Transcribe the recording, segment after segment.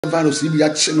virus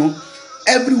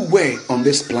everywhere on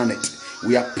this planet.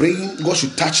 We are praying God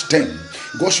should touch them.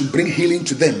 God should bring healing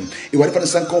to them.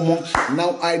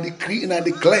 Now I decree and I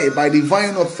declare by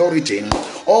divine authority,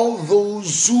 all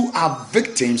those who are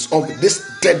victims of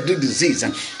this deadly disease,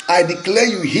 I declare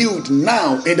you healed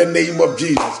now in the name of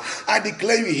Jesus. I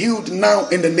declare you healed now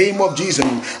in the name of Jesus.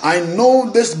 I know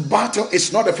this battle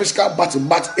is not a physical battle,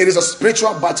 but it is a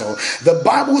spiritual battle. The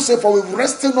Bible says, for we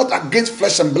wrestle not against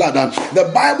flesh and blood.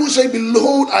 The Bible says,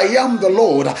 behold, I am the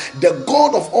Lord, the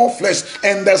God of all flesh,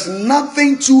 and there's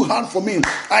nothing too hard for me.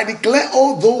 I declare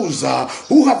all those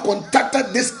who have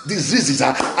contacted these diseases,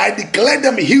 I declare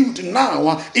them healed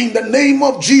now in the name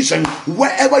of Jesus.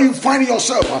 Wherever you find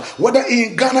yourself, whether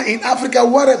in Ghana, in Africa,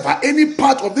 wherever, any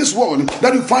part of this world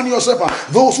that you find yourself,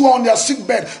 those who are on their sick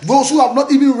bed, those who have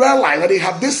not even realized that they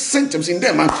have these symptoms in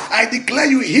them, I declare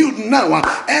you healed now.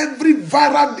 Every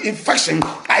viral infection,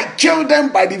 I kill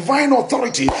them by divine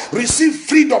authority. Receive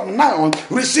freedom now.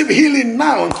 Receive healing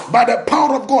now by the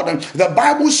power of God. The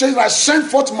Bible says, I send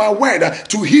forth my word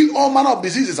to heal all manner of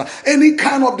diseases. Any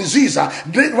kind of disease,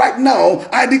 right now,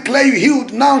 I declare you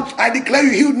healed now. I declare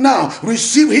you healed now.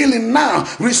 Receive healing now.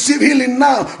 Receive healing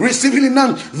now. Receive healing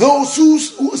now. Those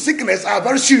whose sickness are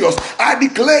very serious, I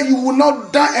declare you will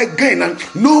not die again.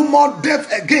 No more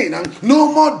death again.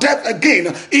 No more death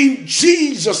again. In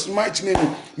Jesus' mighty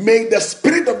name, may the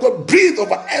Spirit of God breathe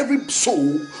over every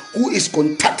soul who is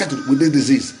contacted with this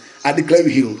disease. I declare you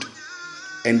healed.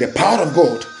 And the power of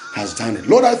God has done it.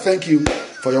 Lord, I thank you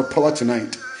for your power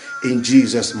tonight. In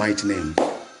Jesus' mighty name.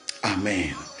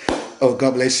 Amen. Oh,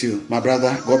 God bless you, my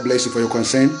brother. God bless you for your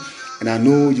concern. And I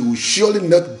know you will surely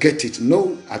not get it.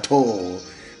 No, at all.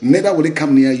 Neither will it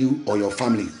come near you or your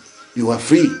family. You are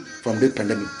free from the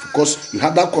pandemic because you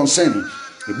have that concern.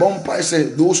 The Bonpai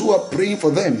said those who are praying for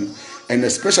them, and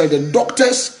especially the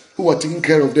doctors who are taking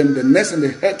care of them, the nurse and the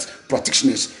health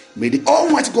practitioners, may the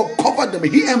Almighty God cover them, may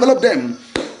He envelop them,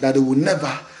 that they will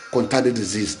never contact the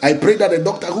disease. I pray that the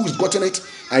doctor who has gotten it,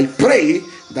 I pray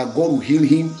that God will heal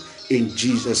him in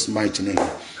Jesus' mighty name.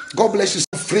 God bless you.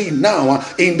 Free now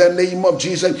in the name of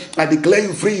Jesus. I declare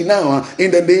you free now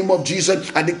in the name of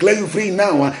Jesus. I declare you free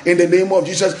now in the name of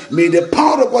Jesus. May the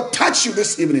power of God touch you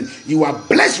this evening. You are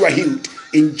blessed, you are healed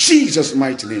in Jesus'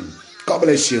 mighty name. God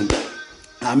bless you.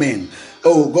 Amen.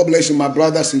 Oh, God bless you, my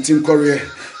brothers in Team Korea.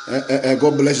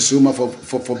 God bless you so much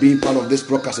for being part of this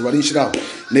broadcast. I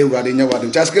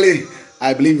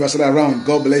believe you are still around.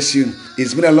 God bless you.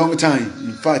 It's been a long time.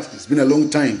 In fact, it's been a long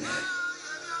time.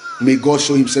 May God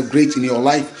show Himself great in your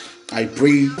life. I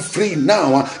pray free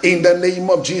now in the name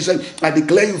of Jesus. I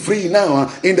declare you free now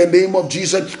in the name of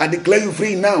Jesus. I declare you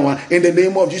free now in the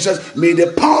name of Jesus. May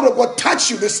the power of God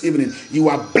touch you this evening. You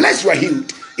are blessed, you are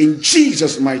healed in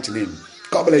Jesus' mighty name.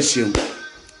 God bless you.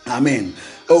 Amen.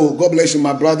 Oh, God bless you,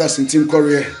 my brothers in Team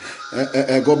Korea.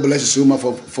 God bless you so much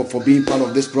for being part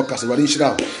of this broadcast.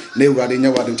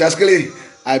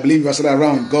 I believe you are still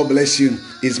around. God bless you.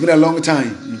 It's been a long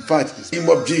time. In fact, it's in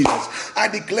the name of Jesus. I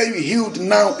declare you healed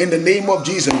now in the name of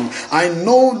Jesus. I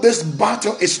know this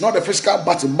battle is not a physical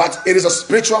battle, but it is a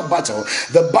spiritual battle.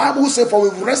 The Bible says, for we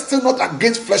wrestle not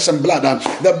against flesh and blood.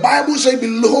 The Bible says,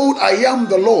 behold, I am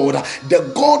the Lord,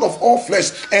 the God of all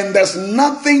flesh, and there's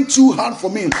nothing too hard for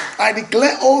me. I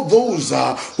declare all those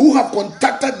who have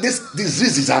contacted these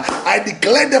diseases, I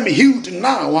declare them healed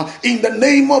now in the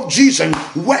name of Jesus.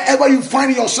 Wherever you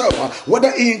find yourself,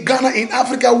 whether in Ghana, in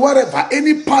Africa, wherever,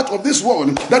 any part of this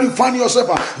world that you find yourself,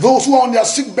 those who are on their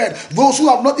sick bed, those who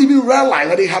have not even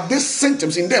realized that they have these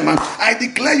symptoms in them, I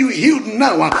declare you healed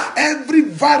now. Every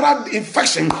viral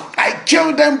infection, I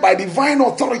kill them by divine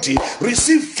authority.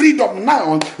 Receive freedom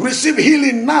now. Receive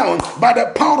healing now by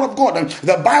the power of God.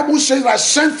 The Bible says, I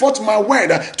send forth my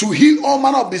word to heal all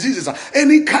manner of diseases.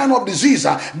 Any kind of disease,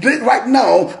 right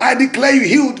now, I declare you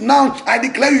healed now. I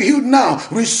declare you healed now.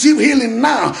 Receive healing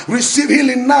now. Receive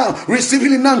healing now. Receive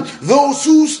healing now. Those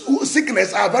whose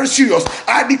sickness are very serious,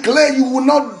 I declare you will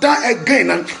not die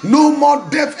again. No more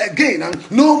death again.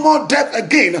 No more death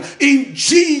again. In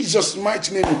Jesus'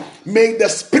 mighty name, may the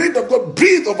Spirit of God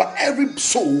breathe over every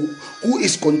soul who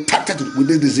is contacted with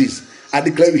this disease. I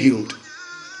declare you healed.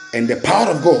 And the power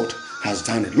of God has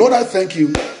done it. Lord, I thank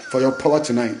you for your power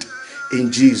tonight.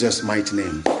 In Jesus' mighty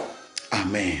name.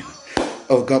 Amen.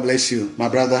 Oh, God bless you, my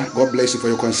brother. God bless you for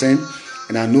your concern.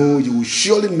 And I know you will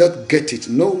surely not get it.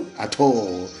 No, at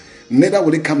all. Neither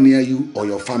will it come near you or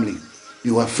your family.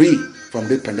 You are free from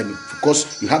the pandemic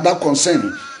because you have that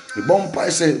concern. The Bonpai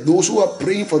said those who are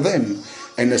praying for them,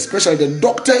 and especially the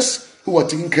doctors who are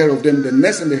taking care of them, the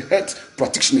nurse and the health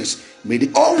practitioners, may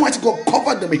the Almighty God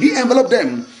cover them, may He envelop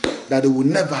them, that they will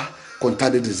never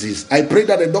contact the disease. I pray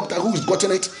that the doctor who's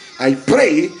gotten it, I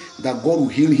pray that God will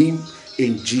heal him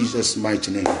in Jesus'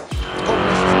 mighty name.